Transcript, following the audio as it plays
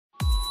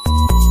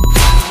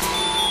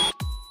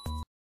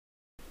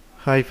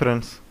Hi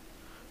friends,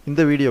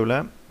 இந்த வீடியோவில்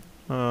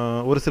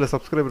ஒரு சில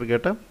சப்ஸ்கிரைபர்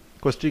கேட்ட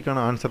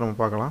கொஸ்டினுக்கான ஆன்சர் நம்ம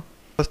பார்க்கலாம்.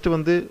 ஃபஸ்ட்டு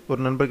வந்து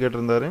ஒரு நண்பர்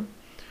கேட்டிருந்தார்,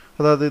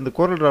 அதாவது இந்த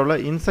Corel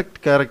Drawவில் இன்செக்ட்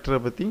கேரக்டரை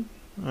பற்றி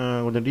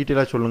கொஞ்சம்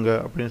டீட்டெயிலாக சொல்லுங்கள்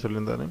அப்படின்னு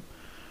சொல்லியிருந்தார்.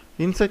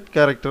 இன்செக்ட்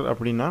கேரக்டர்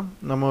அப்படின்னா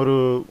நம்ம ஒரு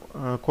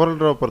Corel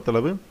Draw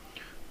பொறுத்தளவு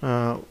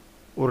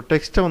ஒரு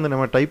டெக்ஸ்ட்டை வந்து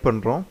நம்ம டைப்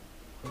பண்ணுறோம்.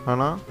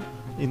 ஆனால்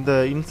இந்த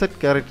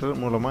இன்செக்ட் கேரக்டர்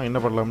மூலமாக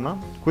என்ன பண்ணலாம்னா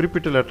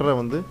குறிப்பிட்ட லெட்டரை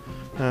வந்து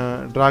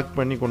ட்ராக்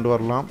பண்ணி கொண்டு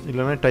வரலாம்,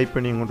 இல்லைன்னா டைப்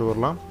பண்ணி கொண்டு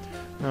வரலாம்,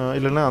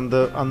 இல்லைன்னா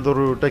அந்த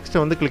ஒரு டெக்ஸ்ட்டை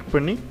வந்து கிளிக்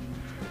பண்ணி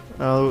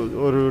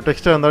ஒரு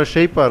டெக்ஸ்ட்டாக இருந்தாலும்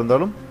ஷேப்பாக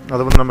இருந்தாலும்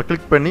அதை வந்து நம்ம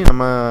கிளிக் பண்ணி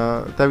நம்ம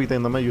தேவைக்கு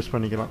தகுந்த மாதிரி யூஸ்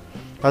பண்ணிக்கலாம்.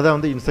 அதான்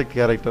வந்து இன்செக்ட்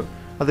கேரக்டர்.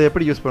 அதை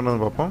எப்படி யூஸ்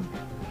பண்ணுறதுன்னு பார்ப்போம்.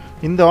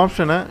 இந்த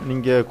ஆப்ஷனை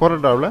நீங்கள் Corel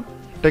Drawவில்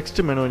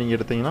டெக்ஸ்ட் மெனுவை நீங்கள்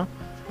எடுத்திங்கன்னா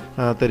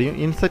தெரியும்.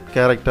 இன்செக்ட்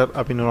கேரக்டர்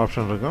அப்படின்னு ஒரு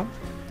ஆப்ஷன் இருக்கும்.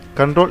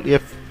 Ctrl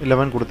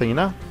F11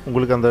 கொடுத்தீங்கன்னா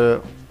உங்களுக்கு அந்த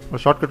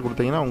ஷார்ட்கட்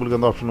கொடுத்தீங்கன்னா உங்களுக்கு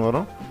அந்த ஆப்ஷன்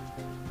வரும்.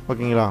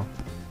 ஓகேங்களா?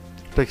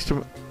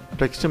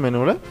 டெக்ஸ்ட்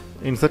மெனுவில்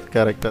இன்செக்ட்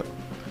கேரக்டர்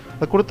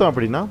அது கொடுத்தோம்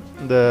அப்படின்னா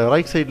இந்த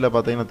ரைட் சைடில்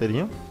பார்த்தீங்கன்னா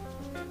தெரியும்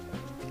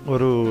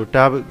ஒரு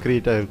டேப்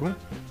க்ரியேட் ஆகிருக்கும்.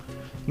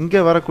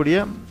 இங்கே வரக்கூடிய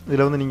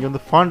இதில் வந்து நீங்கள்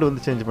வந்து ஃபாண்ட்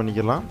வந்து சேஞ்ச்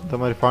பண்ணிக்கலாம். இந்த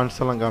மாதிரி ஃபாண்ட்ஸ்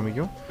எல்லாம்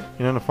காமிக்கும்,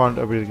 என்னென்ன ஃபாண்ட்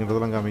அப்படி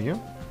இருக்கின்றதெல்லாம் காமிக்கும்.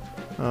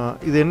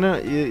 இது என்ன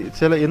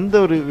எந்த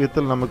ஒரு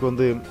விதத்தில் நமக்கு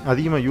வந்து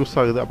அதிகமாக யூஸ்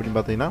ஆகுது அப்படின்னு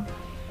பார்த்தீங்கன்னா,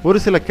 ஒரு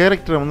சில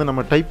கேரக்டரை வந்து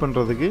நம்ம டைப்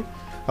பண்ணுறதுக்கு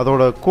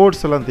அதோட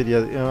கோட்ஸ் எல்லாம்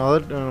தெரியாது,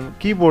 அதாவது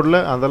கீபோர்டில்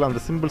அதெல்லாம்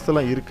அந்த சிம்பிள்ஸ்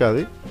எல்லாம்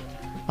இருக்காது.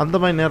 அந்த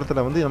மாதிரி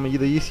நேரத்தில் வந்து நம்ம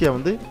இதை ஈஸியாக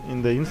வந்து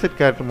இந்த இன்செர்ட்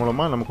கேரக்டர்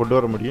மூலமாக நம்ம கொண்டு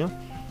வர முடியும்.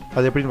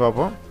 அது எப்படின்னு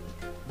பார்ப்போம்.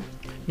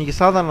 நீங்கள்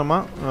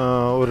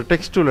சாதாரணமாக ஒரு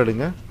டெக்ஸ்ட் டூல்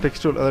எடுங்க.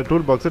 டெக்ஸ்ட் டூல், அதாவது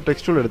டூல் பாக்ஸை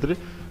டெக்ஸ்ட் டூல்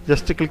எடுத்துகிட்டு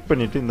ஜஸ்ட்டு கிளிக்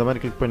பண்ணிவிட்டு இந்த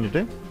மாதிரி கிளிக்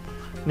பண்ணிவிட்டு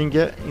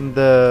நீங்கள்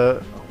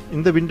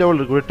இந்த விண்டோவில்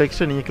இருக்கிற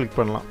டெக்ஸ்ட்டை நீங்கள் கிளிக்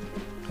பண்ணலாம்.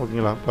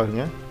 ஓகேங்களா?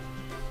 பாருங்கள்,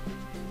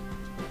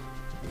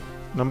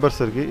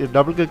 நம்பர்ஸ் இருக்குது. இது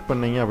டபுள் கிளிக்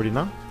பண்ணிங்க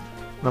அப்படின்னா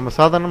நம்ம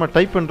சாதாரணமாக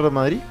டைப் பண்ணுற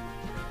மாதிரி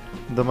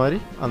இந்த மாதிரி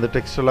அந்த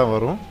டெக்ஸ்டெல்லாம்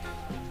வரும்.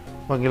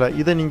 ஓகேங்களா?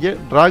 இதை நீங்கள்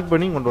ட்ராக்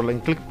பண்ணி கொண்டு வரலாம்.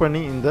 கிளிக் பண்ணி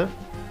இந்த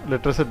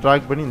லெட்டர்ஸை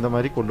ட்ராக் பண்ணி இந்த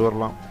மாதிரி கொண்டு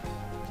வரலாம்.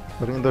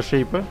 பாருங்கள், இந்த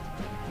ஷேப்பை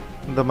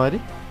இந்த மாதிரி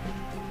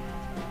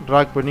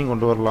ட்ராக் பண்ணி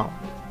கொண்டு வரலாம்.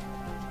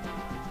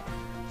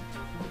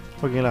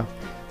 ஓகேங்களா?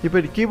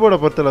 இப்போ கீபோர்டை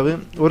பொறுத்தளவு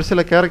ஒரு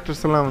சில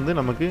கேரக்டர்ஸ் எல்லாம் வந்து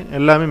நமக்கு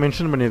எல்லாமே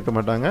மென்ஷன் பண்ணியிருக்க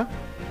மாட்டாங்க.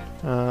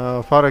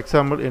 ஃபார்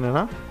எக்ஸாம்பிள்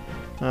என்னென்னா,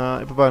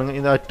 இப்போ பாருங்கள்,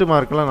 இந்த அட்டு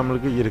மார்க்கெலாம்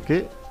நம்மளுக்கு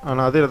இருக்குது.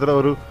 ஆனால் அதே இடத்துல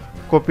ஒரு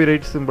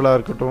காப்பிரைட் சிம்பிளாக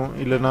இருக்கட்டும்,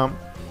 இல்லைன்னா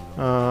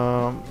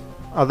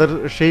அதர்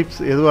ஷேப்ஸ்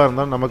எதுவாக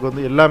இருந்தாலும் நமக்கு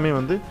வந்து எல்லாமே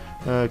வந்து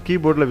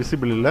கீபோர்டில்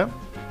விசிபிள் இல்லை.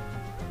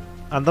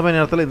 அந்த மாதிரி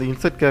நேரத்தில் இந்த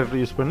இன்செர்ட் கேரக்டர்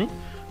யூஸ் பண்ணி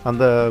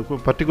அந்த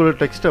பர்டிகுலர்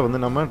டெக்ஸ்ட்டை வந்து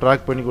நம்ம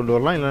ட்ராக் பண்ணி கொண்டு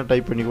வரலாம், இல்லைனா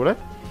டைப் பண்ணி கூட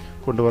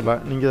கொண்டு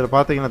வரலாம். நீங்கள் இதில்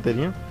பார்த்தீங்கன்னா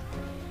தெரியும்.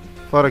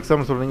 ஃபார்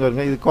எக்ஸாம்பிள் சொல்கிறீங்க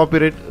வருங்க, இது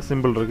காப்பிரைட்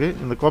சிம்பிள் இருக்குது.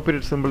 இந்த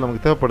காப்பிரைட் சிம்பிள்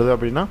நமக்கு தேவைப்படுது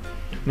அப்படின்னா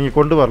நீங்கள்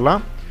கொண்டு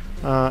வரலாம்.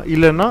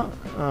 இல்லைன்னா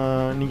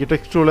நீங்கள்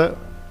டெக்ஸ்ட் டூலை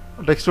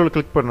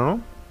கிளிக் பண்ணணும்.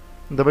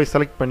 இந்த மாதிரி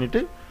செலக்ட்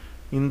பண்ணிவிட்டு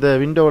இந்த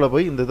விண்டோவில்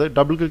போய் இந்த இதை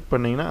டபுள் கிளிக்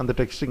பண்ணிங்கன்னா அந்த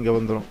டெக்ஸ்ட் இங்கே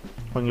வந்துடும்.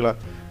 ஓகேங்களா?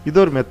 இது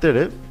ஒரு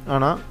மெத்தடு.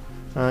 ஆனால்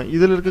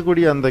இதில்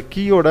இருக்கக்கூடிய அந்த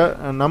கீயோட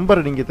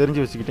நம்பரை நீங்கள்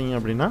தெரிஞ்சு வச்சுக்கிட்டீங்க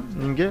அப்படின்னா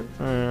நீங்கள்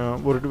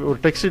ஒரு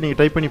டெக்ஸ்ட்டு நீங்கள்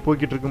டைப் பண்ணி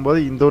போய்கிட்டு இருக்கும்போது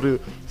இந்த ஒரு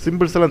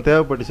சிம்பிள்ஸ் எல்லாம்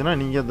தேவைப்பட்டுச்சுன்னா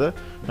நீங்கள் அந்த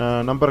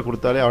நம்பரை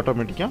கொடுத்தாலே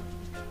ஆட்டோமேட்டிக்காக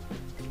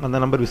அந்த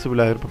நம்பர்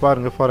விசிபிள் ஆகிரும். இப்போ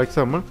பாருங்கள், ஃபார்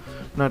எக்ஸாம்பிள்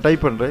நான்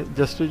டைப் பண்ணுறேன்,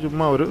 ஜஸ்ட்டு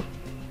சும்மா ஒரு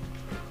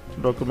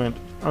டாக்குமெண்ட்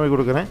அப்படி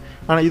கொடுக்குறேன்.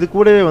 ஆனால் இது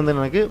கூடவே வந்து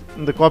எனக்கு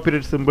இந்த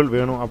காப்பிரைட் சிம்பிள்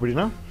வேணும்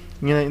அப்படின்னா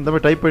இங்கே இந்த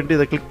மாதிரி டைப் பண்ணிட்டு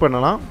இதை கிளிக்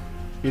பண்ணலாம்.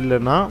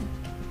 இல்லைன்னா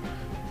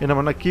என்ன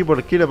பண்ணால்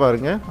கீபோர்டு கீழே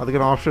பாருங்கள்,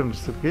 அதுக்கான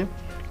ஆப்ஷன்ஸ் இருக்குது.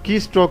 கீ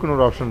ஸ்ட்ரோக்னு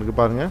ஒரு ஆப்ஷன் இருக்குது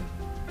பாருங்கள்.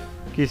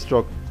 கீ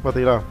ஸ்ட்ரோக்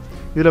பார்த்தீங்களா?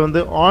 இதில் வந்து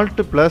Alt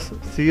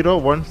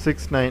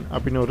 +0169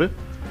 அப்படின்னு ஒரு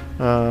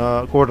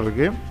கோட்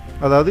இருக்குது.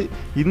 அதாவது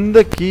இந்த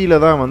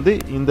கீயில் தான் வந்து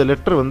இந்த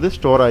லெட்டர் வந்து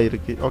ஸ்டோர்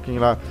ஆகிருக்கு.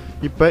 ஓகேங்களா?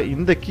 இப்போ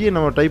இந்த கீயை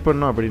நம்ம டைப்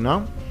பண்ணோம் அப்படின்னா,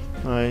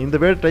 இந்த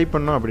வேர்ட் டைப்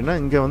பண்ணோம் அப்படின்னா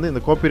இங்கே வந்து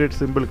இந்த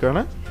காப்பிரைட் சிம்பிளுக்கான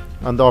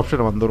அந்த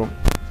ஆப்ஷன் வந்துடும்.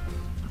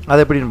 அது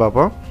எப்படின்னு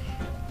பார்ப்போம்.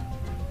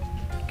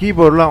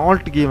 கீபோர்டில்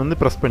Alt கீ வந்து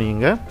ப்ரெஸ்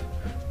பண்ணிக்கோங்க.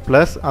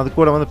 ப்ளஸ் அது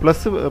கூட வந்து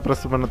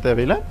ப்ரெஸ் பண்ண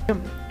தேவையில்லை.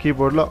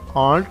 கீபோர்டில்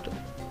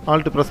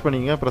Alt ப்ரெஸ்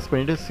பண்ணிக்கோங்க. ப்ரெஸ்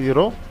பண்ணிவிட்டு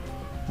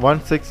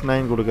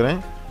 0169 கொடுக்குறேன்.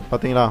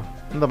 பார்த்தீங்களா?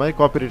 இந்த மாதிரி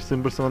காப்பிரைட்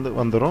சிம்பிள்ஸ் வந்து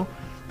வந்துடும்.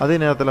 அதே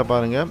நேரத்தில்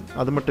பாருங்கள்,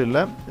 அது மட்டும்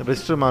இல்லை,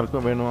 ரெஜிஸ்டர்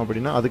மார்க்கும் வேணும்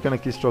அப்படின்னா அதுக்கான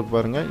கீ ஸ்ட்ரோக்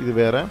பாருங்கள். இது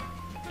வேறு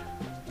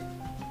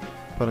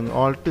பாருங்கள்,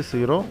 Alt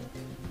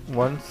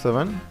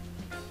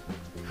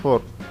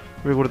 0174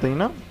 இப்படி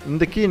கொடுத்தீங்கன்னா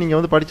இந்த கீ நீங்கள்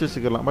வந்து படித்து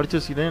வச்சுக்கலாம். படித்து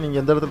வச்சுக்கிட்டீங்கன்னா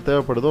நீங்கள் எந்த இடத்துல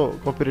தேவைப்படுதோ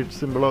காப்பிரைட்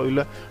சிம்பிளோ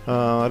இல்லை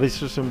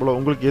ரெஜிஸ்டர் சிம்பிளோ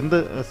உங்களுக்கு எந்த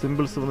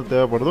சிம்பிள்ஸ் வந்து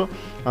தேவைப்படுதோ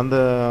அந்த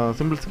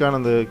சிம்பிள்ஸுக்கான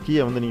அந்த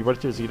கீயை வந்து நீங்கள்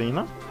படித்து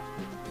வச்சுக்கிட்டிங்கன்னா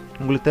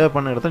உங்களுக்கு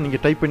தேவைப்பட்ட இடத்துல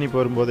நீங்கள் டைப் பண்ணி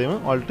வரும்போதே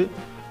Alt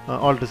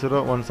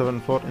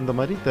 0174 இந்த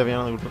மாதிரி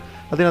தேவையானது கொடுக்கும்.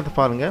 அதே நேரத்தை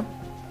பாருங்கள்,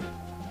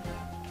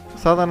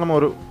 சாதாரணமாக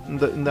ஒரு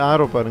இந்த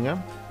ஆரோ பாருங்கள்,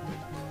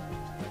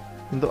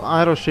 இந்த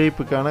ஆரோ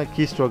ஷேப்புக்கான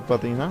கீ ஸ்ட்ரோக்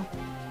பார்த்தீங்கன்னா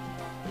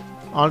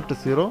Alt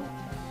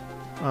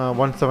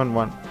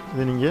 0171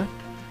 இது நீங்கள்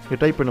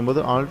டைப் பண்ணும்போது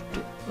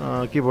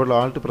கீபோர்டில்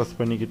Alt ப்ரெஸ்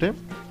பண்ணிக்கிட்டு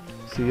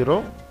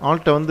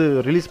Altஐ வந்து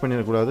ரிலீஸ்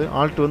பண்ணிடக்கூடாது.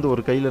 Alt வந்து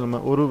ஒரு கையில் நம்ம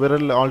ஒரு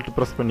விரலில் Alt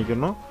ப்ரெஸ்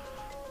பண்ணிக்கணும்.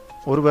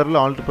 ஒரு விரலில்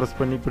Alt ப்ரெஸ்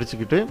பண்ணி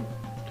பிடிச்சிக்கிட்டு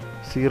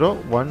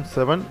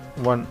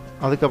 0171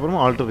 அதுக்கப்புறமா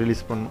Alt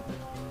ரிலீஸ் பண்ணணும்.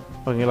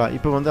 ஓகேங்களா.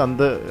 இப்போ வந்து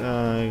அந்த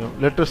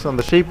லெட்டர்ஸ்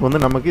அந்த ஷேப் வந்து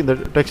நமக்கு இந்த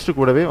டெக்ஸ்ட்டு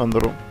கூடவே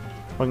வந்துடும்.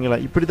 ஓகேங்களா.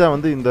 இப்படி தான்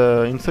வந்து இந்த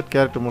இன்சர்ட்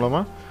கேரக்டர்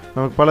மூலமாக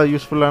நமக்கு பல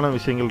யூஸ்ஃபுல்லான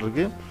விஷயங்கள்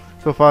இருக்குது.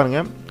 இப்போ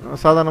பாருங்கள்,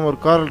 சாதாரண ஒரு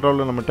Corel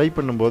Drawல நம்ம டைப்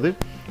பண்ணும்போது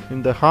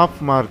இந்த ஹாஃப்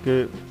மார்க்கு,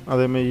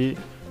 அதேமாரி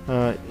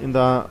இந்த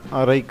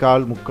அரை,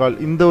 கால், முக்கால்,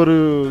 இந்த ஒரு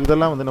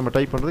இதெல்லாம் வந்து நம்ம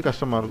டைப் பண்ணுறது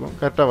கஷ்டமாக இருக்கும்,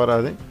 கரெக்டாக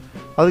வராது.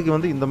 அதுக்கு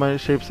வந்து இந்த மாதிரி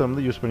ஷேப்ஸை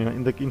வந்து யூஸ் பண்ணிக்கலாம்.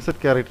 இந்த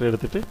இன்சர்ட் கேரக்டர்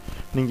எடுத்துகிட்டு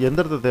நீங்கள் எந்த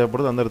இடத்துல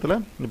தேவைப்படுதோ அந்த இடத்துல,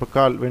 இப்போ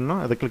கால் வேணும்னா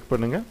அதை கிளிக்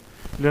பண்ணுங்கள்.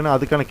 இல்லைன்னா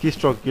அதுக்கான கீ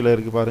ஸ்ட்ரோக் கீழே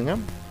இருக்குது பாருங்கள்.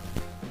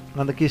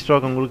 அந்த கீ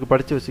ஸ்ட்ரோக் உங்களுக்கு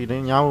படித்து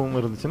வச்சுக்கிட்டீங்க ஞாபகம்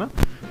இருந்துச்சுன்னா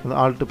அந்த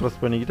ஆல்ட்டு ப்ரெஸ்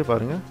பண்ணிக்கிட்டு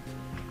பாருங்கள்,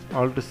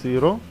 ஆல்ட்டு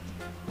 0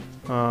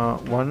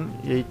 1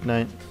 8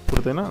 9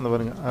 கொடுத்தீங்கன்னா அந்த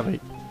பாருங்கள் அரை,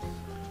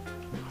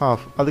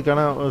 ஹாஃப், அதுக்கான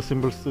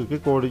சிம்பிள்ஸ்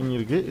இருக்குது, கோடிங்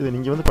இருக்குது. இதை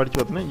நீங்கள் வந்து படித்து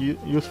பார்த்தீங்கன்னா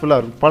யூஸ்ஃபுல்லாக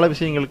இருக்கும். பல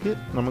விஷயங்களுக்கு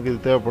நமக்கு இது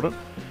தேவைப்படும்.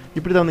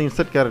 இப்படி தான் வந்து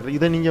இன்சர்ட் கேரக்டர்.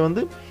 இதை நீங்கள்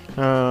வந்து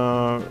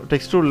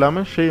டெக்ஸ்ட் டூல்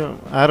இல்லாமல்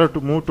ஆரோ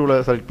டு மூவ் டூலை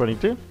செலக்ட்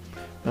பண்ணிவிட்டு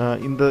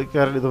இந்த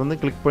இதை வந்து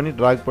கிளிக் பண்ணி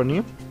ட்ராக்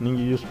பண்ணியும்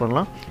நீங்கள் யூஸ்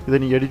பண்ணலாம். இதை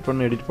நீங்கள்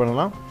எடிட்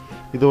பண்ணலாம்.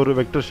 இது ஒரு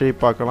வெக்டர் ஷேப்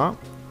பார்க்கலாம்,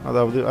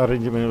 அதாவது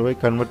அரேஞ்ச் மெனுவில்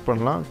போய் கன்வெர்ட்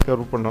பண்ணலாம்,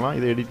 கர்வ் பண்ணலாம்,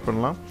 இதை எடிட்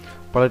பண்ணலாம்.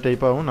 பல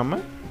டைப்பாகவும்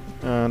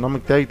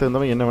நமக்கு தேவைக்கு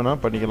தகுந்தவங்க என்ன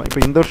வேணால் பண்ணிக்கலாம். இப்போ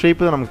இந்த ஒரு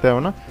ஷேப்பு தான் நமக்கு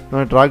தேவைன்னா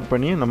நம்ம ட்ராக்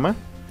பண்ணி நம்ம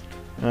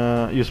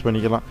யூஸ்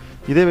பண்ணிக்கலாம்.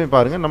 இதே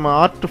பாருங்கள், நம்ம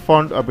ஆர்ட்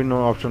ஃபாண்ட் அப்படின்னு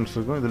ஆப்ஷன்ஸ்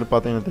இருக்கும். இதில்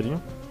பார்த்தீங்கன்னா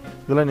தெரியும்,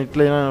 இதெல்லாம்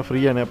நெட்லாம்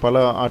ஃப்ரீயான பல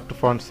ஆர்ட்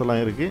ஃபாண்ட்ஸ்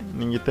எல்லாம் இருக்குது.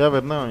 நீங்கள் தேவை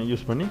இருந்தால்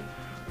யூஸ் பண்ணி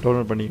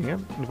டவுன்லோட் பண்ணிக்கோங்க.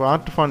 இப்போ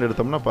ஆர்ட் ஃபாண்ட்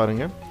எடுத்தோம்னா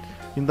பாருங்கள்,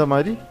 இந்த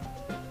மாதிரி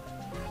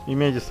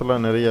இமேஜஸ்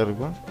எல்லாம் நிறையா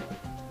இருக்கும்.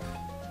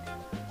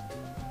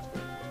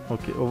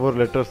 ஓகே, ஒவ்வொரு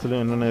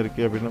லெட்டர்ஸ்லையும் என்னென்ன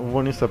இருக்குது அப்படின்னு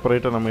ஒவ்வொன்றையும்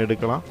செப்பரேட்டாக நம்ம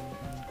எடுக்கலாம்.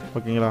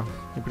 ஓகேங்களா.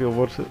 இப்படி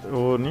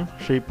ஒவ்வொன்றையும்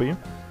ஷேப்பையும்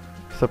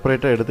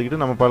செப்பரேட்டாக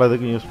எடுத்துக்கிட்டு நம்ம பல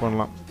இதுக்கும் யூஸ்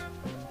பண்ணலாம்.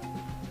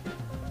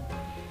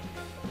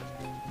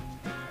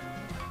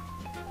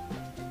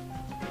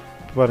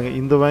 பாருங்கள்,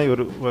 இந்த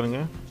மாதிரி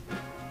பாருங்கள்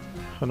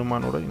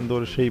ஹனுமானோட இந்த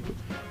ஒரு ஷேப்,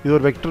 இது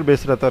ஒரு வெக்டர்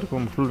பேஸ்டாக தான்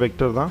இருக்கும், ஃபுல்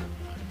வெக்டர் தான்.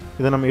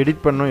 இதை நம்ம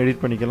எடிட்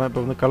பண்ணிக்கலாம்.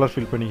 இப்போ வந்து கலர்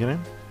ஃபில் பண்ணிக்கிறேன்.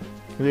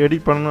 இது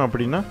எடிட் பண்ணணும்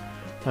அப்படின்னா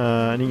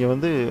நீங்கள்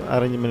வந்து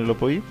அரேஞ்ச்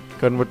மெனுவில் போய்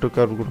கன்வெர்ட் டு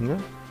கர்வ் கொடுங்க.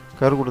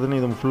 கர்வ் கொடுத்தோன்னே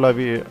இது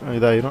ஃபுல்லாகவே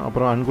இதாகிடும்.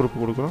 அப்புறம் அன்குரூப்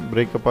கொடுக்குறோம்,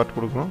 பிரேக் அப்பார்ட்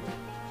கொடுக்குறோம்.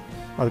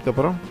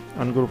 அதுக்கப்புறம்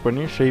அன்குரூப்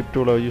பண்ணி ஷேப்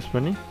டூலை யூஸ்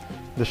பண்ணி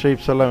இந்த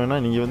ஷேப்ஸ் எல்லாம்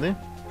வேணால் நீங்கள் வந்து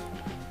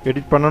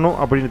எடிட் பண்ணணும்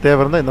அப்படின்னு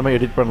தேவை இருந்தால் இந்த மாதிரி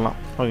எடிட் பண்ணலாம்.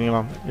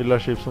 ஓகேங்களா. எல்லா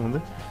ஷேப்ஸும்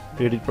வந்து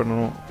எடிட்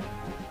பண்ணணும்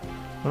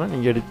ஆனால்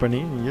நீங்கள் எடிட் பண்ணி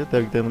நீங்கள்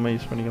தேவைக்கு தகுந்த மாதிரி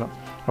யூஸ் பண்ணிக்கலாம்.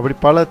 அப்படி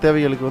பல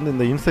தேவைகளுக்கு வந்து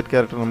இந்த இன்சர்ட்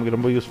கேரக்டர் நமக்கு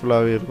ரொம்ப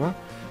யூஸ்ஃபுல்லாகவே இருக்கும்.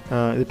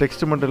 இது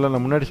டெக்ஸ்ட் மட்டும் இல்லை,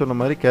 நான் முன்னாடி சொன்ன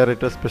மாதிரி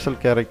கேரக்டர், ஸ்பெஷல்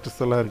கேரக்டர்ஸ்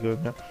எல்லாம்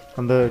இருக்குதுங்க.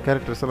 அந்த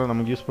கேரக்டர்ஸ் எல்லாம்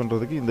நமக்கு யூஸ்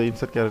பண்ணுறதுக்கு இந்த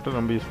இன்சர்ட் கேரக்டர்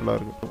ரொம்ப யூஸ்ஃபுல்லாக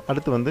இருக்கும்.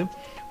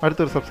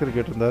 அடுத்து ஒரு சப்ஸ்கிரைப்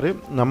கேட்டிருந்தார்.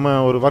 நம்ம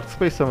ஒரு ஒர்க்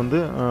ஸ்பேஸை வந்து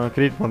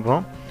க்ரியேட்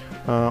பண்ணுறோம்.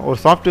 ஒரு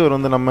சாஃப்ட்வேர்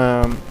வந்து நம்ம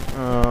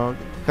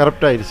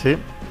கரப்ட் ஆயிடுச்சு.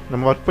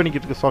 நம்ம ஒர்க்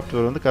பண்ணிக்கிட்டு இருக்க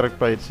சாஃப்ட்வேர் வந்து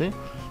கரெக்ட் ஆயிடுச்சு.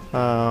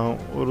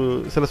 ஒரு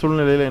சில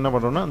சூழ்நிலையில் என்ன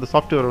பண்ணுறோன்னா அந்த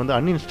சாஃப்ட்வேரை வந்து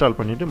அன்இன்ஸ்டால்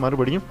பண்ணிவிட்டு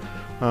மறுபடியும்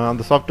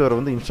அந்த சாஃப்ட்வேரை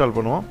வந்து இன்ஸ்டால்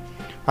பண்ணுவோம்.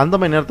 அந்த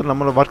மாதிரி நேரத்தில்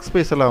நம்மளோட ஒர்க்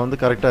ஸ்பேஸ் எல்லாம் வந்து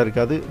கரெக்டாக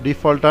இருக்காது,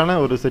 டிஃபால்ட்டான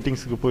ஒரு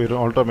செட்டிங்ஸுக்கு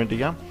போயிடும்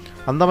ஆட்டோமேட்டிக்காக.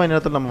 அந்த மாதிரி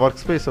நேரத்தில் நம்ம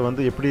ஒர்க் ஸ்பேஸை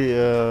வந்து எப்படி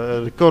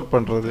ரிக்கவர்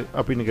பண்ணுறது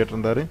அப்படின்னு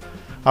கேட்டிருந்தாரு.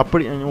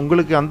 அப்படி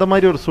உங்களுக்கு அந்த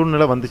மாதிரி ஒரு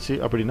சூழ்நிலை வந்துச்சு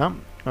அப்படின்னா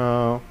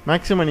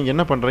மேக்ஸிமம் நீங்கள்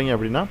என்ன பண்ணுறீங்க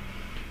அப்படின்னா,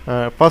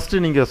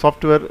 ஃபஸ்ட்டு நீங்கள்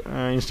சாஃப்ட்வேர்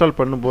இன்ஸ்டால்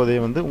பண்ணும்போதே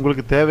வந்து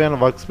உங்களுக்கு தேவையான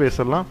ஒர்க் ஸ்பேஸ்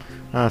எல்லாம்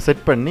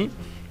செட் பண்ணி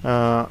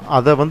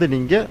அதை வந்து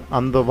நீங்கள்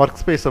அந்த ஒர்க்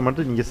ஸ்பேஸை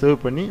மட்டும் நீங்கள் சேவ்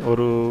பண்ணி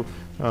ஒரு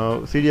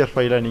சிடிஆர்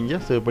ஃபைலாக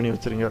நீங்கள் சேவ் பண்ணி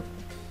வச்சுருங்க.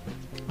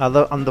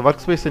 அந்த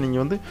ஒர்க் ஸ்பேஸை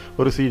நீங்கள் வந்து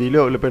ஒரு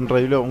சிடியிலோ இல்லை பென்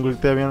ட்ரைவிலோ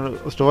உங்களுக்கு தேவையான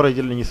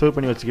ஸ்டோரேஜில் நீங்கள் சேவ்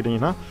பண்ணி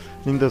வச்சுக்கிட்டிங்கன்னா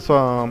இந்த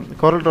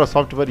Corel Draw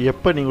சாஃப்ட்வேர்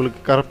எப்போ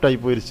உங்களுக்கு கரப்ட் ஆகி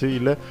போயிடுச்சு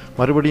இல்லை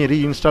மறுபடியும்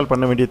ரீஇன்ஸ்டால்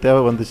பண்ண வேண்டிய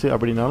தேவை வந்துச்சு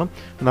அப்படின்னாலும்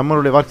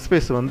நம்மளுடைய ஒர்க்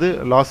ஸ்பேஸ் வந்து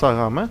லாஸ்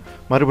ஆகாமல்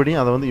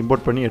மறுபடியும் அதை வந்து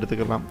இம்போர்ட் பண்ணி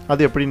எடுத்துக்கலாம்.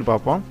 அது எப்படின்னு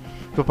பார்ப்போம்.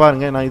 இப்போ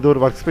பாருங்கள், நான் இது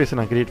ஒரு ஒர்க் ஸ்பேஸை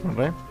நான் க்ரியேட்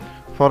பண்ணுறேன்.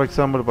 ஃபார்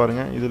எக்ஸாம்பிள்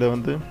பாருங்கள், இதில்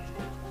வந்து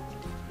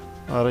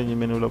அரேஞ்ச்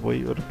மெனுவில் போய்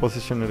ஒரு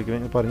பொசிஷன்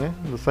எடுக்கிறேன். பாருங்கள்,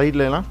 இந்த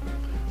சைட்லலாம்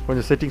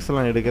கொஞ்சம் செட்டிங்ஸ்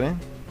எல்லாம் எடுக்கிறேன்.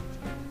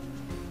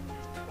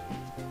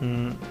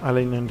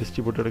 அலைன் அண்ட்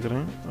டிஸ்ட்ரிபியூட்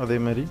எடுக்கிறேன். அதே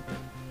மாதிரி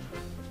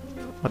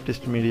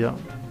ஆர்டிஸ்ட் மீடியா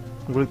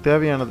உங்களுக்கு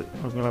தேவையானது.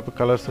 ஓகேங்களா. இப்போ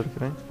கலர்ஸ்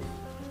எடுக்கிறேன்.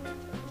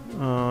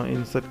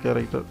 இன்சர்ட்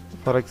கேரக்டர்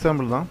ஃபார்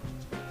எக்ஸாம்பிள் தான்.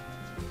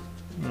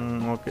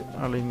 ஓகே,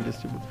 அலைன்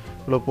டிஸ்ட்ரிபியூட்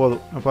இவ்வளோ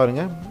போதும்.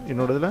 பாருங்கள்,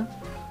 என்னோட இதில்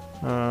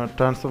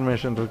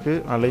ட்ரான்ஸ்ஃபர்மேஷன் இருக்குது,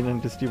 அலைன்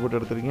அண்ட் டிஸ்ட்ரிபியூட்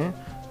எடுத்திருக்கேன்,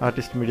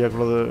 ஆர்டிஸ்ட்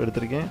மீடியாக்குள்ளது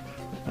எடுத்திருக்கேன்,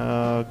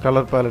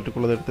 கலர்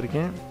பேலட்டுக்குள்ளது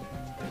எடுத்திருக்கேன்,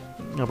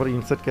 அப்புறம்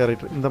இன்சர்ட்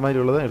கேரக்டர் இந்த மாதிரி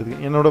உள்ளதான்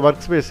எடுத்துக்கேன். என்னோடய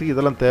ஒர்க் ஸ்பேஸுக்கு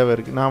இதெல்லாம் தேவை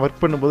இருக்குது. நான்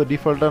ஒர்க் பண்ணும்போது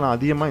டிஃபால்ட்டாக நான்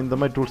அதிகமாக இந்த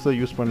மாதிரி டூல்ஸை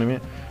யூஸ்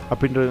பண்ணுவேன்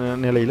அப்படின்ற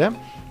நிலையில்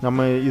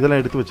நம்ம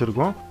இதெல்லாம் எடுத்து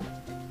வச்சுருக்கோம்.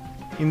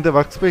 இந்த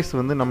ஒர்க் ஸ்பேஸ்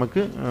வந்து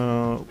நமக்கு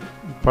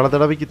பல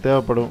தடவைக்கு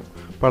தேவைப்படும்.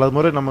 பல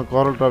முறை நம்ம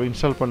Corel Draw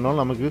இன்ஸ்டால்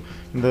பண்ணாலும் நமக்கு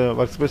இந்த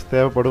ஒர்க் ஸ்பேஸ்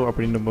தேவைப்படும்.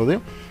 அப்படின்னும் போது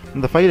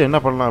இந்த ஃபைல் என்ன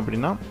பண்ணலாம்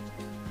அப்படின்னா,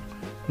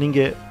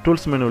 நீங்கள்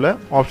டூல்ஸ் மெனுவில்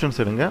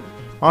ஆப்ஷன்ஸ் எடுங்க.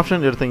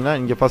 ஆப்ஷன் எடுத்திங்கன்னா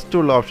இங்கே ஃபஸ்ட்டு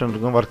உள்ள ஆப்ஷன்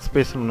இருக்கும், ஒர்க்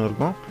ஸ்பேஸ்னு ஒன்று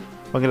இருக்கும்.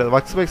 ஓகேங்களா.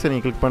 ஒர்க் ஸ்பேஸை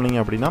நீங்கள் கிளிக் பண்ணிங்க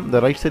அப்படின்னா இந்த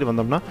ரைட் சைடு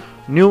வந்தோம்னா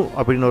நியூ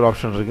அப்படின்னு ஒரு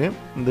ஆப்ஷன் இருக்குது.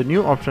 இந்த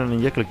நியூ ஆப்ஷனை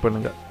நீங்கள் கிளிக்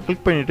பண்ணுங்கள்.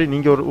 கிளிக் பண்ணிவிட்டு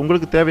நீங்கள்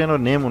உங்களுக்கு தேவையான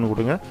ஒரு நேம் ஒன்று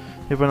கொடுங்க.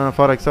 இப்போ நான்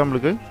ஃபார்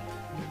எக்ஸாம்பிளுக்கு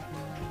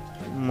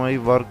மை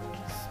ஒர்க்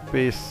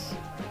ஸ்பேஸ்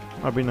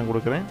அப்படின்னு நான்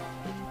கொடுக்குறேன்.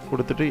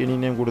 கொடுத்துட்டு எனி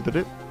நேம்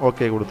கொடுத்துட்டு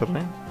ஓகே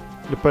கொடுத்துட்றேன்.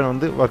 இப்போ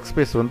வந்து ஒர்க்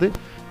ஸ்பேஸ் வந்து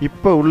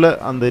இப்போ உள்ள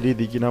அந்த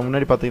ரீதிக்கு நான்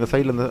முன்னாடி பார்த்தீங்கன்னா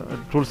சைடில் இந்த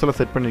டூல்ஸ் எல்லாம்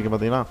செட் பண்ணியிருக்கேன்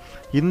பார்த்தீங்கன்னா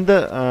இந்த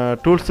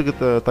டூல்ஸுக்கு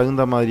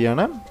தகுந்த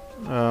மாதிரியான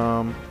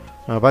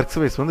ஒர்க்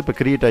ஸ்பேஸ் வந்து இப்போ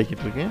க்ரியேட்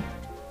ஆகிக்கிட்டு இருக்கேன்.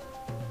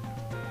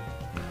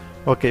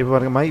 ஓகே, இப்போ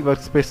பாருங்கள் மை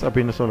ஒர்க் ஸ்பேஸ்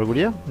அப்படின்னு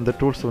சொல்லக்கூடிய இந்த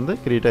டூல்ஸ் வந்து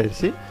க்ரியேட்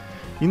ஆகிடுச்சு.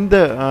 இந்த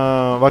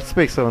ஒர்க்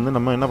ஸ்பேஸை வந்து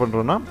நம்ம என்ன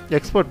பண்ணுறோன்னா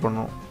எக்ஸ்போர்ட்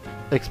பண்ணணும்.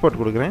 எக்ஸ்போர்ட்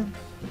கொடுக்குறேன்.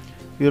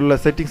 இதில் உள்ள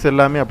செட்டிங்ஸ்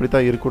எல்லாமே அப்படி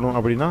தான் இருக்கணும்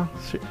அப்படின்னா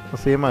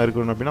சேமாக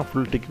இருக்கணும் அப்படின்னா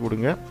ஃபுல் டிக்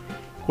கொடுங்க.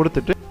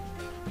 கொடுத்துட்டு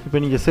இப்போ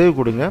நீங்கள் சேவ்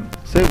கொடுங்க.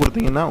 சேவ்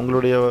கொடுத்தீங்கன்னா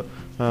உங்களுடைய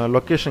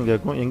லொக்கேஷன்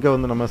கேட்கும், எங்கே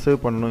வந்து நம்ம சேவ்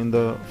பண்ணணும், இந்த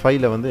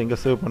ஃபைலை வந்து எங்கே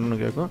சேவ் பண்ணணும்னு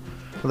கேட்கும்.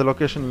 அந்த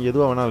லொக்கேஷன் நீங்கள்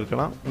எதுவாக வேணாலும்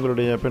இருக்கலாம்.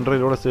 உங்களுடைய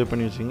பென்ட்ரைவோட சேவ்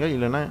பண்ணி வச்சுங்க,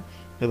 இல்லைனா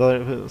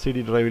ஏதாவது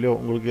சிடி ட்ரைவ்லையோ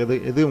உங்களுக்கு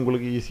எது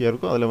உங்களுக்கு ஈஸியாக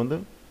இருக்கோ அதில் வந்து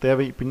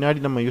தேவை பின்னாடி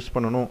நம்ம யூஸ்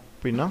பண்ணணும்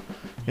அப்படின்னா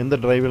எந்த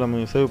ட்ரைவில்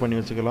நம்ம சேவ் பண்ணி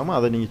வச்சுக்கலாமோ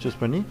அதை நீங்கள்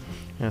சூஸ் பண்ணி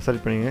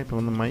செலக்ட் பண்ணிங்க. இப்போ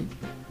வந்து மை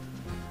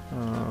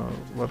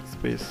ஒர்க்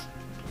ஸ்பேஸ்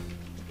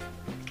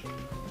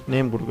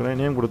நேம் கொடுக்குறேன்.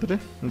 நேம் கொடுத்துட்டு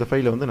இந்த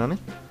ஃபைலை வந்து நான்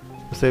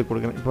சேவ்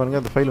கொடுக்குறேன். இப்போ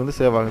பாருங்கள் அந்த ஃபைல் வந்து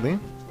சேவ் ஆகுது.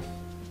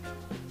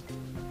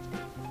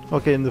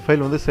 ஓகே, இந்த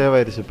ஃபைல் வந்து சேவ்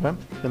ஆயிடுச்சு. இப்போ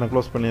இதை நான்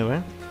க்ளோஸ்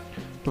பண்ணிடுறேன்.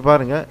 இப்போ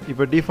பாருங்கள்,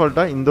 இப்போ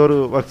டிஃபால்ட்டாக இந்த ஒரு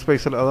ஒர்க்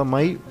ஸ்பேஸில் அதாவது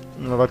மை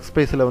ஒர்க்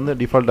ஸ்பேஸில் வந்து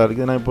டிஃபால்ட்டாக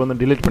இருக்குது. நான் இப்போ வந்து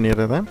டிலீட்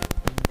பண்ணிடுறேன்.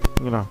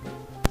 ஓகேங்களா,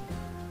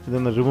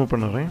 இதை நான் ரிமூவ்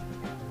பண்ணுறேன்.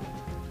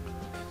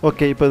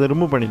 ஓகே, இப்போ இதை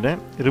ரிமூவ் பண்ணிட்டேன்.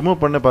 ரிமூவ்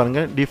பண்ண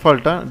பாருங்கள்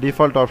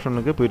டிஃபால்ட்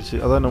ஆப்ஷனுக்கு போயிடுச்சு.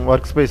 அதாவது நம்ம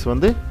ஒர்க் ஸ்பேஸ்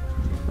வந்து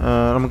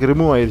நமக்கு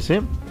ரிமூவ் ஆயிடுச்சு.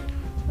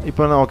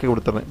 இப்போ நான் ஓகே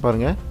கொடுத்துட்றேன்.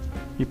 பாருங்கள்,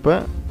 இப்போ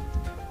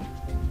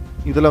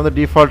இதில் வந்து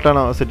டிஃபால்ட்டான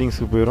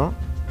செட்டிங்ஸுக்கு போயிடும்.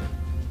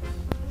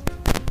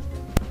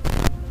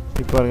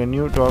 இப்போ பாருங்கள்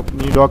நியூ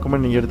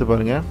டாக்குமெண்ட் நீங்கள் எடுத்து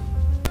பாருங்கள்.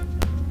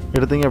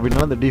 எடுத்தீங்க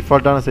அப்படின்னா இந்த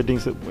டிஃபால்ட்டான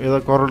செட்டிங்ஸ்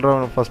ஏதாவது Corel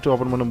ஃபஸ்ட்டு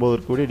ஓப்பன் பண்ணும்போது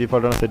இருக்கக்கூடிய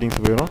டிஃபால்ட்டான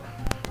செட்டிங்ஸ் போயிடும்.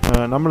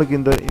 நம்மளுக்கு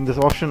இந்த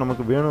ஆப்ஷன்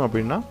நமக்கு வேணும்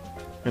அப்படின்னா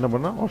என்ன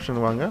பண்ணால்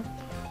ஆப்ஷன் வாங்க,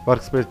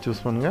 ஒர்க் ஸ்பேஸ்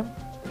சூஸ் பண்ணுங்கள்.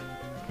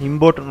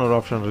 இம்போர்ட்னு ஒரு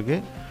ஆப்ஷன்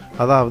இருக்குது.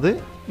 அதாவது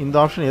இந்த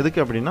ஆப்ஷன் எதுக்கு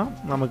அப்படின்னா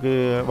நமக்கு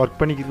ஒர்க்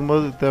பண்ணிக்கும்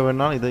போது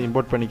தேவைன்னா இதை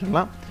இம்போர்ட்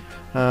பண்ணிக்கலாம்.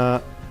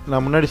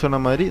 நான் முன்னாடி சொன்ன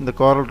மாதிரி இந்த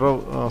Corel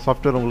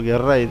சாஃப்ட்வேர் உங்களுக்கு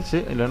எரர் ஆயிடுச்சு,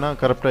 இல்லைனா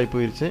கரெக்டாகி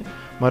போயிடுச்சு,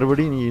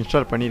 மறுபடியும் நீங்கள்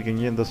இன்ஸ்டால்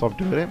பண்ணியிருக்கீங்க. இந்த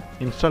சாஃப்ட்வேரை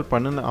இன்ஸ்டால்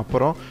பண்ணின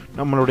அப்புறம்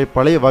நம்மளுடைய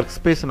பழைய ஒர்க்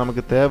ஸ்பேஸ்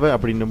நமக்கு தேவை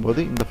அப்படின்னும்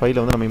போது இந்த ஃபைலை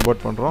வந்து நம்ம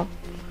இம்போர்ட் பண்ணுறோம்.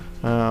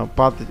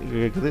 பார்த்து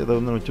கேட்குது, அதை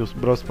வந்து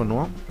நம்ம ப்ரௌஸ்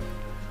பண்ணுவோம்.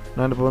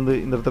 நான் இப்போ வந்து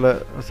இந்த இடத்துல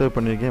சேவ்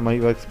பண்ணியிருக்கேன் மை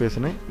ஒர்க்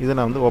ஸ்பேஸ்னு. இதை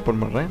நான் வந்து ஓப்பன்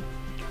பண்ணுறேன்.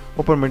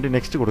 ஓப்பன் பண்ணிட்டு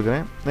நெக்ஸ்ட்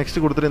கொடுக்குறேன்.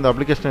 நெக்ஸ்ட் கொடுத்துட்டு இந்த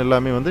அப்ளிகேஷன்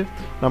எல்லாமே வந்து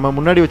நம்ம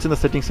முன்னாடி வச்சிருந்த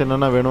செட்டிங்ஸ்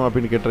என்னென்ன வேணும்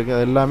அப்படின்னு கேட்டிருக்கேன்.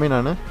 அது எல்லாமே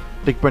நான்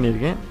டிக்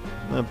பண்ணியிருக்கேன்.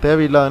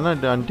 தேவையில்லாதன்னா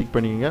அன்டிக்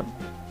பண்ணிக்கோங்க.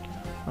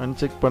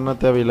 அன்செக் பண்ண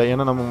தேவையில்லை,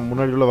 ஏன்னா நம்ம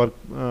முன்னாடி உள்ள ஒர்க்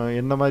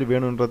என்ன மாதிரி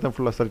வேணுன்றதை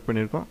ஃபுல்லாக செலக்ட்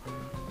பண்ணியிருக்கோம்.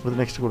 அது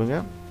நெக்ஸ்ட் கொடுங்க.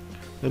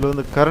 இதில்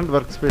வந்து கரண்ட்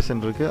ஒர்க் ஸ்பேஸ்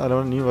இருக்குது, அதில்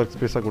வந்து new work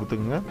ஸ்பேஸாக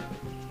கொடுத்துக்குங்க.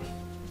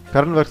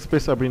 Current work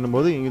space அப்படின்னும்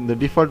போது இந்த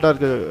டிஃபால்ட்டாக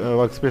இருக்க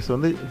ஒர்க் ஸ்பேஸ்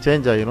வந்து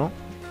சேஞ்ச் ஆகிரும்.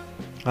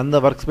 அந்த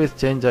ஒர்க் ஸ்பேஸ்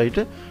சேஞ்ச்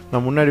ஆகிட்டு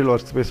நம்ம முன்னாடி உள்ள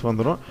ஒர்க் ஸ்பேஸ்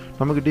வந்துடும்.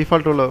 நமக்கு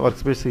டிஃபால்ட் உள்ள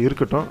ஒர்க் ஸ்பேஸ்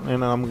இருக்கட்டும்,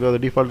 ஏன்னா நமக்கு அது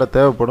டிஃபால்ட்டாக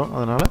தேவைப்படும்.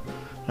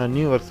 அதனால்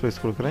நியூ ஒர்க்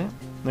ஸ்பேஸ் கொடுக்குறேன்.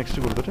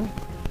 நெக்ஸ்ட் கொடுத்துட்டு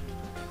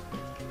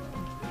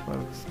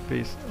ஒர்க்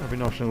ஸ்பேஸ்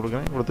அப்படின்னு ஆப்ஷன்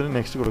கொடுத்துட்டு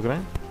நெக்ஸ்ட்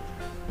கொடுக்குறேன்.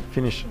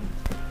 ஃபினிஷ்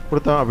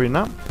கொடுத்தோம்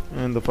அப்படின்னா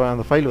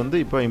அந்த ஃபைல் வந்து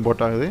இப்போ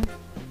இம்போர்ட் ஆகுது.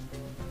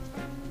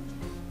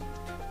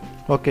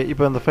 ஓகே,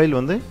 இப்போ அந்த ஃபைல்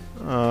வந்து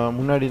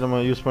முன்னாடி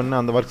நம்ம யூஸ் பண்ண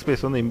அந்த ஒர்க்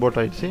ஸ்பேஸ் வந்து இம்போர்ட்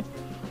ஆகிடுச்சு.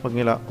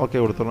 ஓகேங்களா, ஓகே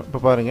கொடுத்துரும். இப்போ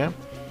பாருங்கள்,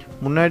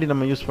 முன்னாடி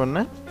நம்ம யூஸ்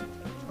பண்ண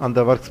அந்த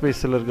ஒர்க்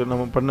ஸ்பேஸில் இருக்க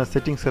நம்ம பண்ண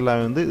செட்டிங்ஸ்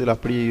எல்லாம் வந்து இதில்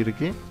அப்படியே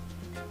இருக்குது.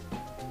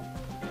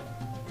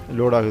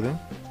 லோட் ஆகுது,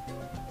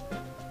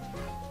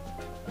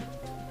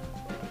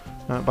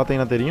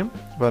 பார்த்தீங்கன்னா தெரியும்.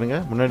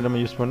 பாருங்கள், முன்னாடி நம்ம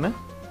யூஸ் பண்ண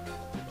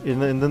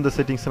எந்தெந்த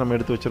செட்டிங்ஸ் நம்ம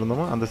எடுத்து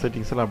வச்சுருந்தோமோ அந்த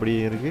செட்டிங்ஸ் எல்லாம் அப்படியே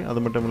இருக்குது. அது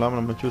மட்டும் இல்லாமல்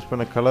நம்ம சூஸ்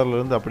பண்ண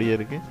கலர்லேருந்து அப்படியே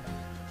இருக்குது.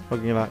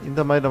 ஓகேங்களா,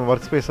 இந்த மாதிரி நம்ம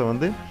ஒர்க் ஸ்பேஸை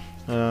வந்து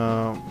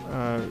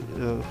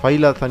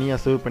ஃபைலாக தனியாக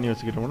சேவ் பண்ணி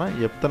வச்சுக்கிட்டோம்னா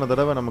எத்தனை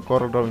தடவை நம்ம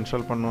Corel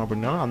இன்ஸ்டால் பண்ணோம்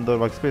அப்படின்னாலும் அந்த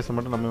ஒர்க் ஸ்பேஸை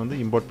மட்டும் நம்ம வந்து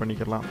இம்போர்ட்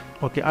பண்ணிக்கலாம்.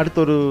 ஓகே, அடுத்த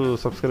ஒரு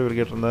சப்ஸ்கிரைபர்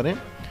கேட்டிருந்தாரு.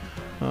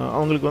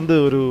 அவங்களுக்கு வந்து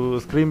ஒரு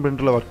ஸ்க்ரீன்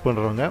பிரிண்டில் ஒர்க்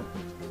பண்ணுறவங்க.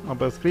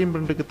 அப்போ ஸ்க்ரீன்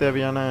பிரிண்ட்டுக்கு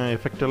தேவையான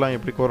எஃபெக்ட் எல்லாம்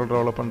எப்படி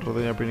Corel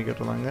பண்ணுறது அப்படின்னு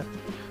கேட்டிருந்தாங்க.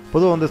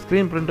 பொதுவாக வந்து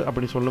ஸ்க்ரீன் பிரிண்ட்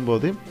அப்படின்னு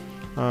சொல்லும்போது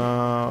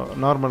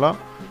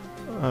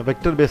நார்மலாக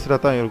வெக்டர் பேஸ்டாக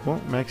தான் இருக்கும்.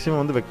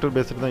 மேக்ஸிமம் வந்து வெக்டர்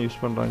பேஸ்டு தான்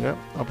யூஸ் பண்ணுறாங்க.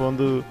 அப்போ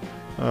வந்து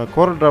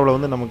Corel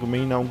வந்து நமக்கு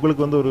மெயினாக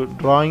உங்களுக்கு வந்து ஒரு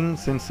ட்ராயிங்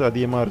சென்ஸ்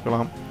அதிகமாக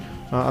இருக்கலாம்.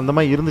 அந்த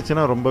மாதிரி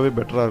இருந்துச்சுன்னா ரொம்பவே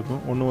பெட்டராக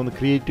இருக்கும். ஒன்று வந்து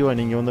க்ரியேட்டிவாக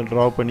நீங்கள் வந்து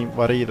ட்ரா பண்ணி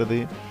வரைகிறது,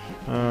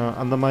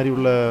 அந்த மாதிரி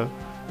உள்ள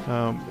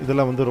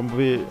இதெல்லாம் வந்து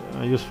ரொம்பவே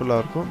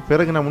யூஸ்ஃபுல்லாக இருக்கும்.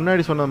 பிறகு நான்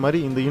முன்னாடி சொன்ன மாதிரி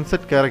இந்த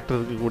இன்செர்ட் கேரக்டர்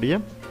இருக்கக்கூடிய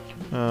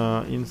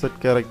இன்செர்ட்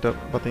கேரக்டர்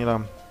பார்த்தீங்களா,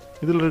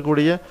 இதில்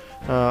இருக்கக்கூடிய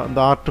இந்த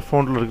ஆர்ட்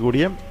ஃபோனில்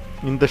இருக்கக்கூடிய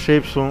இந்த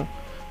ஷேப்ஸும்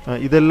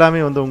இதெல்லாமே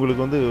வந்து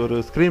உங்களுக்கு வந்து ஒரு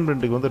ஸ்க்ரீன்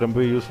பிரிண்ட்டுக்கு வந்து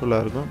ரொம்பவே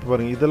யூஸ்ஃபுல்லாக இருக்கும். இப்போ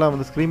பாருங்கள், இதெல்லாம்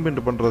வந்து ஸ்க்ரீன்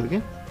பிரிண்ட் பண்ணுறதுக்கு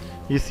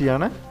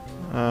ஈஸியான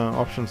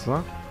ஆப்ஷன்ஸ்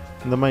தான்.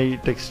 இந்த மாதிரி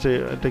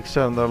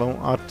டெக்ஸ்ட்டாக இருந்தாலும்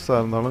ஆர்ட்ஸாக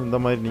இருந்தாலும் இந்த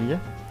மாதிரி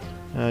நீங்கள்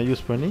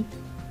யூஸ் பண்ணி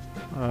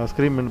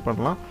ஸ்க்ரீன் பிரிண்ட்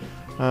பண்ணலாம்.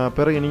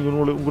 பிறகு நீங்கள்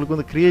உங்களுக்கு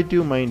வந்து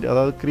க்ரியேட்டிவ் மைண்ட்,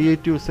 அதாவது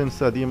க்ரியேட்டிவ் சென்ஸ்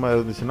அதிகமாக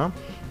இருந்துச்சுன்னா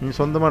நீங்கள்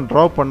சொந்தமாக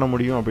ட்ரா பண்ண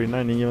முடியும்.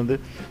 அப்படின்னா நீங்கள் வந்து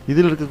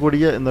இதில்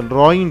இருக்கக்கூடிய இந்த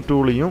ட்ராயிங்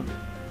டூலையும்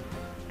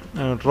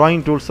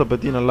ட்ராயிங் டூல்ஸை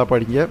பற்றி நல்லா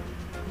படிங்க.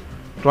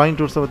 ட்ராயிங்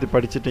டூல்ஸை பற்றி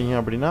படிச்சிட்டிங்க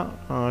அப்படின்னா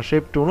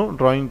ஷேப் டூலும்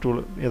ட்ராயிங் டூல்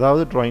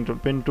ஏதாவது ட்ராயிங்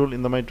டூல் பென் டூல்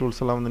இந்த மாதிரி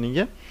டூல்ஸ் எல்லாம் வந்து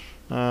நீங்கள்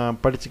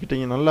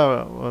படிச்சுக்கிட்டீங்க நல்லா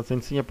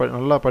சென்சிங்காக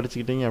நல்லா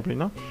படிச்சுக்கிட்டீங்க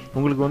அப்படின்னா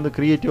உங்களுக்கு வந்து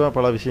க்ரியேட்டிவாக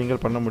பல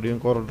விஷயங்கள் பண்ண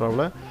முடியும் Corel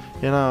Drawவில்.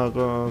 ஏன்னா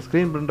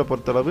ஸ்க்ரீன் பிரிண்ட்டை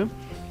பொறுத்தளவு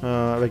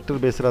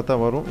வெக்டர் பேஸ்டாக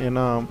தான் வரும்.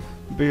 ஏன்னா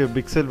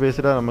பிக்சல்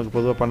பேஸ்டாக நமக்கு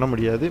பொதுவாக பண்ண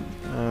முடியாது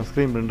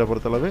ஸ்க்ரீன் பிரிண்ட்டை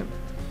பொறுத்தளவு.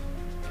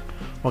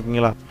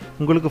 ஓகேங்களா?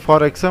 உங்களுக்கு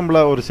ஃபார்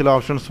எக்ஸாம்பிளாக ஒரு சில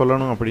ஆப்ஷன்ஸ்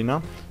சொல்லணும் அப்படின்னா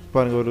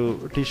பாருங்கள், ஒரு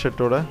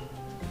டிஷர்ட்டோட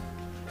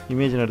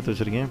இமேஜ் எடுத்து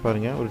வச்சுருக்கேன்.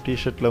 பாருங்கள், ஒரு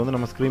டிஷர்ட்டில் வந்து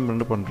நம்ம ஸ்க்ரீன்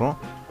பிரிண்ட் பண்ணுறோம்.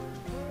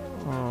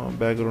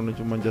 பேக்ரவுண்டு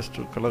சும்மா ஜஸ்ட்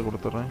கலர்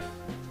கொடுத்துட்றேன்.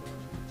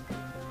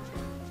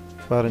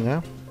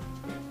 பாருங்கள்,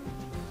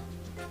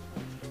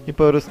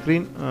 இப்போ ஒரு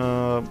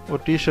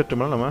ஒரு டிஷர்ட்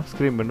மேலே நம்ம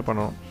ஸ்க்ரீன் பிரிண்ட்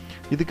பண்ணணும்.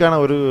 இதுக்கான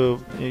ஒரு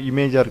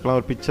இமேஜாக இருக்கலாம்,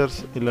 ஒரு பிக்சர்ஸ்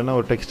இல்லைன்னா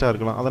ஒரு டெக்ஸ்ட்டாக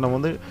இருக்கலாம். அதை நம்ம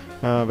வந்து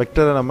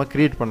வெக்டரை நம்ம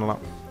க்ரியேட்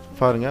பண்ணலாம்.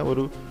 பாருங்கள்,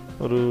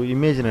 ஒரு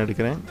இமேஜ் நான்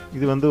எடுக்கிறேன்.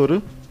 இது வந்து ஒரு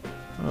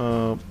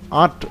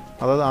ஆர்ட்,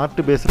 அதாவது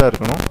ஆர்ட் பேஸ்டாக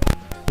இருக்கணும்.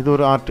 இது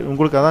ஒரு ஆர்ட்.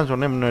 உங்களுக்கு அதான்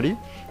சொன்னேன் முன்னாடி,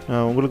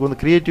 உங்களுக்கு வந்து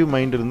க்ரியேட்டிவ்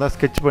மைண்ட் இருந்தால்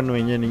ஸ்கெட்ச்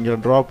பண்ணுவீங்க, நீங்கள்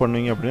ட்ரா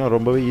பண்ணுவீங்க அப்படின்னா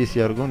ரொம்பவே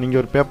ஈஸியாக இருக்கும். நீங்கள்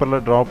ஒரு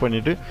பேப்பரில் ட்ரா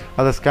பண்ணிவிட்டு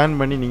அதை ஸ்கேன்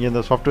பண்ணி நீங்கள்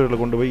இந்த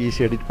சாஃப்ட்வேரில் கொண்டு போய்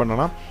ஈஸியாக எடிட்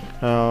பண்ணலாம்.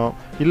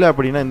 இல்லை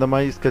அப்படின்னா இந்த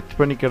மாதிரி ஸ்கெட்ச்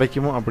பண்ணி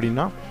கிடைக்குமோ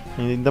அப்படின்னா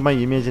இந்த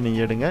மாதிரி இமேஜ்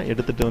நீங்கள்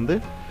எடுத்துகிட்டு வந்து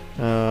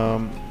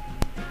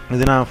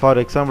இது நான்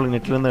ஃபார் எக்ஸாம்பிள்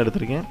நெட்லேருந்து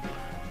எடுத்திருக்கேன்.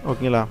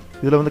 ஓகேங்களா?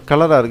 இதில் வந்து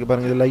கலராக இருக்குது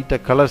பாருங்கள், இது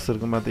லைட்டாக கலர்ஸ்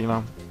இருக்குது பார்த்தீங்களா?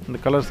 இந்த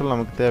கலர்ஸ் எல்லாம்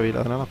நமக்கு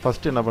தேவையில்லை. அதனால்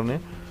ஃபஸ்ட்டு என்ன பண்ணு,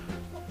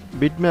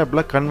 பிட்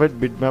மேப்பில் கன்வெர்ட்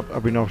பிட் மேப்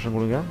அப்படின்னு ஆப்ஷன்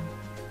கொடுங்க.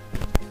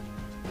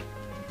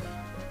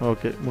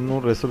 ஓகே,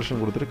 300 ரெசல்யூஷன்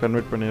கொடுத்துட்டு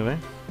கன்வெர்ட்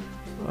பண்ணிடுறேன்.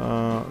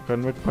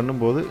 கன்வெர்ட்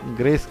பண்ணும்போது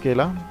கிரே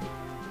ஸ்கேலாக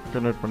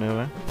கன்வெர்ட்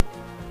பண்ணிடுறேன்.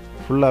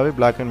 ஃபுல்லாகவே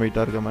பிளாக் அண்ட்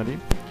ஒயிட்டாக இருக்க மாதிரி.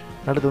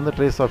 அடுத்து வந்து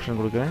ட்ரேஸ் ஆப்ஷன்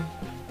கொடுக்குறேன்.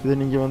 இது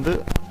நீங்கள் வந்து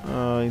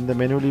இந்த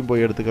மெனுவிலையும்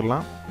போய்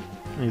எடுத்துக்கலாம்.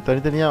 நீங்கள்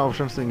தனித்தனியாக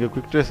ஆப்ஷன்ஸ் இங்கே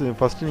குவிக் ட்ரேஸ்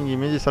ஃபஸ்ட்டு நீங்கள்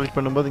இமேஜை செலக்ட்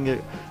பண்ணும்போது இங்கே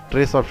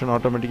ட்ரேஸ் ஆப்ஷன்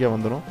ஆட்டோமேட்டிக்காக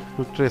வந்துடும்.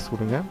 குவிக் ட்ரேஸ்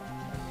கொடுங்க.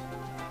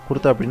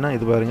 கொடுத்தா அப்படின்னா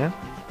இது பாருங்கள்,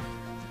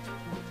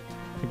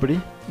 இப்படி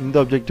இந்த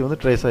ஆப்ஜெக்ட் வந்து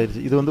ட்ரேஸ்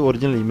ஆகிடுச்சு. இது வந்து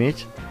ஒரிஜினல்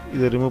இமேஜ்.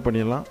 இதை ரிமூவ்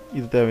பண்ணிடலாம்,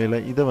 இது தேவையில்லை.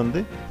 இதை வந்து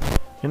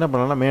என்ன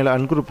பண்ணலாம், மேலே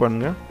அன்குரூப்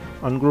பண்ணுங்கள்.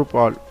 அன்குரூப்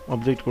ஆல்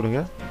ஆப்ஜெக்ட் கொடுங்க.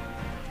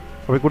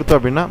 அப்படி கொடுத்தா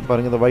அப்படின்னா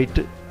பாருங்கள், இந்த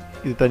ஒயிட்டு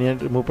இது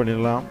தனியாக ரிமூவ்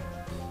பண்ணிடலாம்.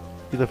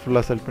 இதை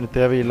ஃபுல்லாக செலக்ட் பண்ணி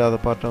தேவையில்லாத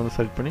பார்ட்டை வந்து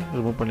செலக்ட் பண்ணி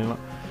ரிமூவ்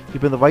பண்ணிடலாம்.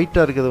 இப்போ இந்த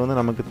ஒயிட்டாக இருக்கிறது வந்து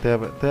நமக்கு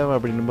தேவை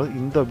அப்படின்னும்போது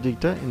இந்த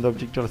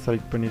ஆப்ஜெக்டால்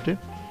செலக்ட் பண்ணிவிட்டு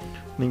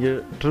நீங்கள்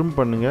ட்ரிம்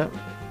பண்ணுங்கள்.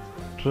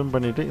 ட்ரிம்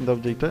பண்ணிவிட்டு இந்த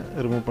ஆப்ஜெக்டை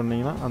ரிமூவ்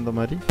பண்ணிங்கன்னா அந்த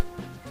மாதிரி.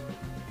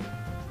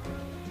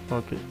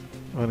 ஓகே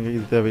பாருங்கள்,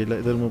 இது தேவையில்லை,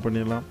 இதை ரிமூவ்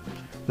பண்ணிடலாம்.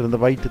 இது இந்த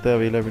ஒயிட்டு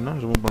தேவையில்லை அப்படின்னா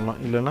ரிமூவ்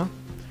பண்ணலாம். இல்லைனா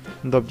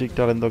இந்த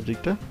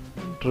ஆப்ஜெக்டை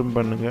ட்ரிம்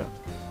பண்ணுங்கள்.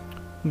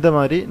 இந்த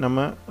மாதிரி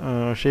நம்ம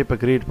ஷேப்பை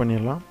க்ரியேட்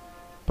பண்ணிடலாம்.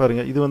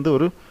 பாருங்கள், இது வந்து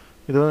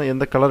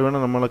எந்த கலர்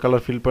வேணால் நம்மளால்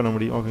கலர் ஃபில் பண்ண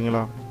முடியும்.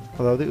 ஓகேங்களா?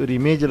 அதாவது ஒரு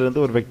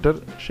இமேஜிலேருந்து ஒரு வெக்டர்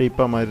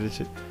ஷேப்பாக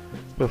மாறிடுச்சு.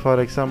 இப்போ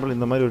ஃபார் எக்ஸாம்பிள்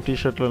இந்த மாதிரி ஒரு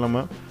டிஷர்ட்டில்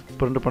நம்ம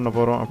பிரிண்ட் பண்ண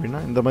போகிறோம் அப்படின்னா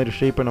இந்த மாதிரி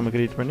ஷேப்பை நம்ம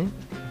க்ரியேட் பண்ணி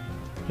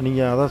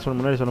நீங்கள் அதான்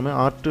முன்னாடி சொன்ன மாதிரி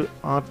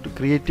ஆர்ட்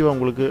க்ரியேட்டிவாக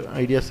உங்களுக்கு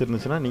ஐடியாஸ்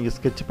இருந்துச்சுன்னா நீங்கள்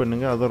ஸ்கெட்ச்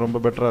பண்ணுங்கள், அதுதான் ரொம்ப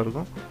பெட்டராக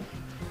இருக்கும்.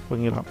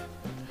 ஓகேங்களா?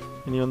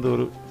 இனி வந்து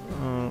ஒரு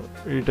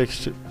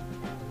டெக்ஸ்ட்டு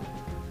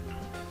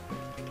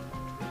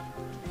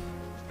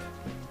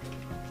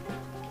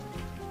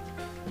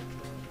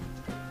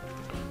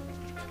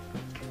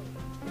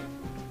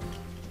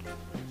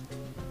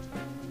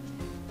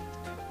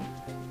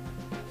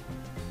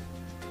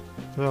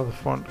ஏதாவது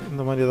ஃபாண்ட்,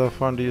 இந்த மாதிரி ஏதாவது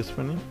ஃபாண்ட் யூஸ்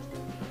பண்ணி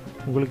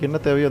உங்களுக்கு என்ன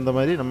தேவையோ அந்த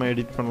மாதிரி நம்ம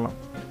எடிட் பண்ணலாம்.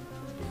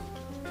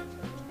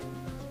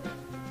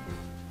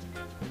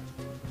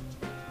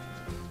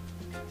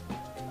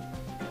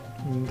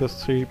 இந்த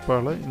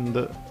ஷேப்பால் இந்த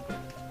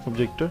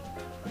ஆப்ஜெக்டை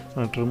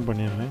நான் ட்ரிம்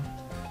பண்ணிடுறேன்.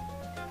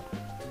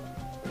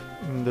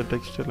 இந்த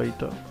டெக்ஸ்ட்டை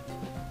லைட்டாக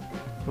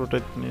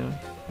ரொட்டேட் பண்ணிடுறேன்.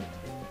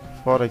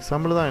 ஃபார்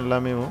எக்ஸாம்பிள் தான்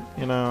எல்லாமே,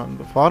 ஏன்னா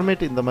இந்த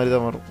ஃபார்மேட் இந்த மாதிரி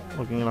தான் வரும்.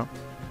 ஓகேங்களா?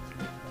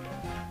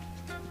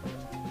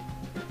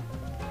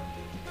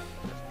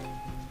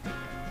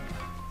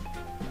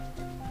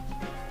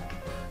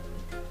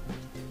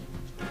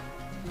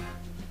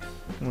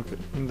 ஓகே,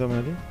 இந்த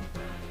மாதிரி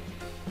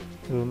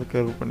இது வந்து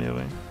கர்வ்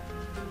பண்ணிடுறேன்.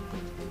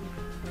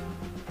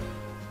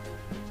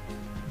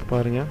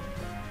 பாருங்கள்,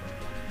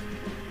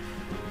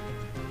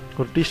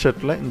 ஒரு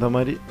டிஷர்ட்டில் இந்த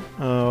மாதிரி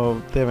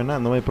தேவைன்னா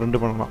அந்த மாதிரி பிரிண்ட்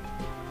பண்ணலாம்.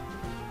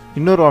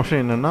 இன்னொரு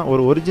ஆப்ஷன் என்னென்னா,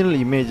 ஒரு ஒரிஜினல்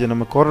இமேஜை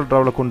நம்ம Corel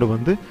Drawவில் கொண்டு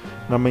வந்து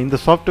நம்ம இந்த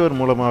சாஃப்ட்வேர்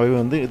மூலமாகவே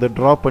வந்து இதை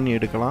ட்ரா பண்ணி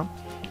எடுக்கலாம்.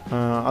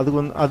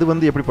 அது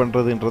வந்து எப்படி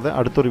பண்ணுறதுன்றதை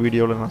அடுத்த ஒரு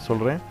வீடியோவில் நான்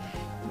சொல்கிறேன்.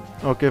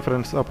 ஓகே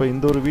ஃப்ரெண்ட்ஸ், அப்போ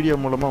இந்த ஒரு வீடியோ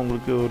மூலமாக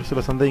உங்களுக்கு ஒரு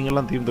சில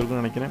சந்தேகங்கள்லாம்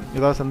தீர்ந்துருக்குன்னு நினைக்கிறேன்.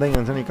 ஏதாவது சந்தேகம்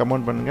இருந்துச்சுன்னா நீங்கள்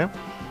கமெண்ட் பண்ணுங்கள்.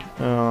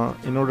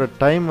 என்னோடய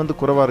டைம் வந்து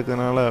குறைவாக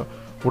இருக்கிறதுனால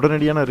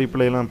உடனடியான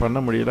ரீப்ளைலாம் பண்ண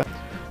முடியல.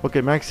 ஓகே,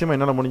 மேக்ஸிமம்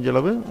என்னால் முடிஞ்ச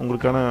அளவு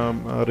உங்களுக்கான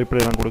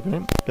ரிப்ளை நான்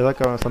கொடுக்குறேன்.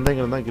 ஏதாவது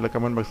சந்தேகம் இருந்தால் கீழே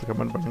கமெண்ட் பாக்ஸில்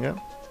கமெண்ட் பண்ணுங்கள்.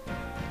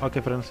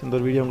 ஓகே ஃப்ரெண்ட்ஸ், இந்த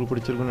ஒரு வீடியோ உங்களுக்கு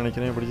பிடிச்சிருக்குன்னு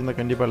நினைக்கிறேன். பிடிச்சிருந்தால்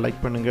கண்டிப்பாக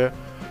லைக் பண்ணுங்கள்,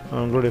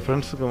 உங்களுடைய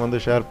ஃப்ரெண்ட்ஸுக்கு வந்து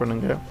ஷேர்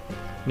பண்ணுங்கள்.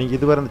 நீங்கள்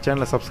இதுவரை இந்த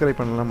சேனலை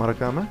சப்ஸ்கிரைப் பண்ணலாம்,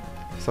 மறக்காமல்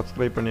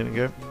சப்ஸ்கிரைப்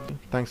பண்ணிடுங்க.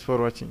 தேங்க்ஸ்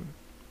ஃபார் வாட்சிங்.